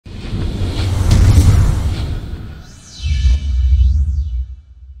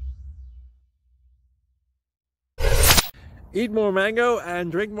Eat more mango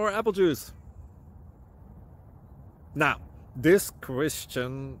and drink more apple juice. Now, this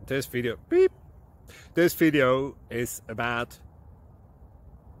video is about,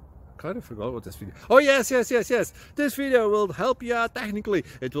 kind of forgot what this video. Oh yes. This video will help you out technically.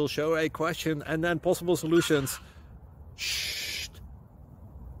 It will show a question and then possible solutions. Shh.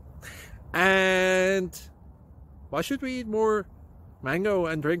 And why should we eat more mango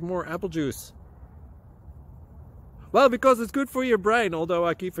and drink more apple juice? Well, because it's good for your brain, although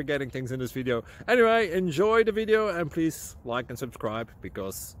I keep forgetting things in this video. Anyway, enjoy the video and please like and subscribe,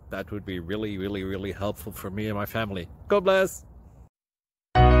 because that would be really helpful for me and my family. God bless!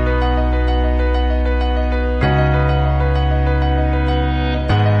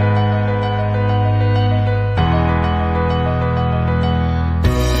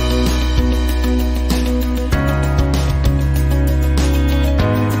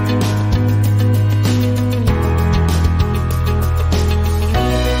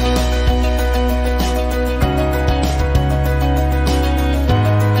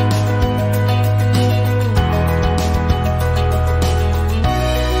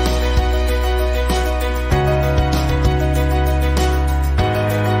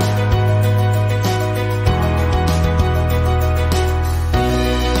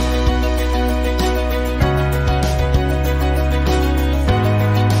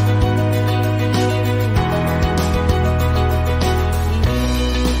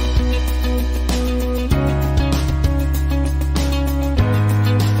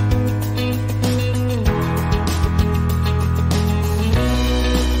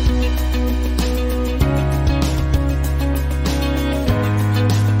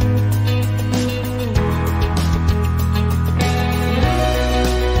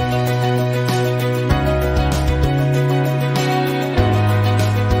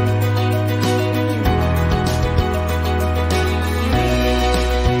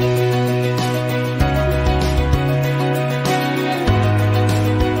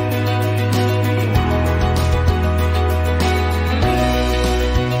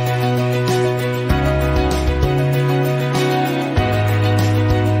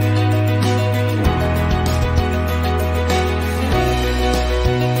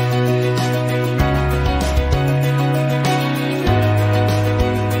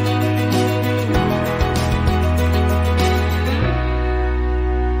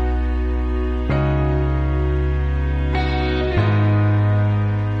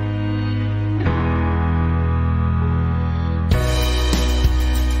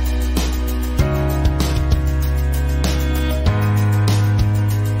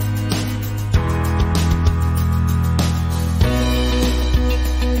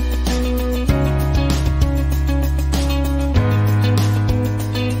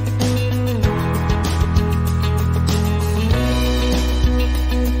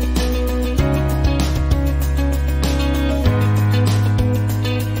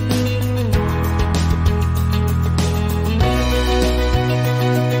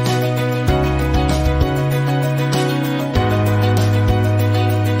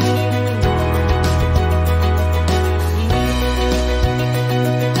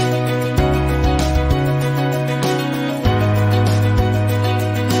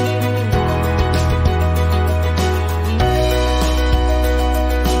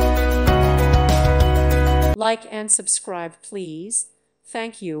 Like and subscribe, please.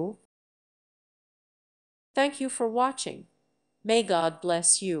 Thank you. Thank you for watching. May God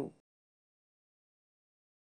bless you.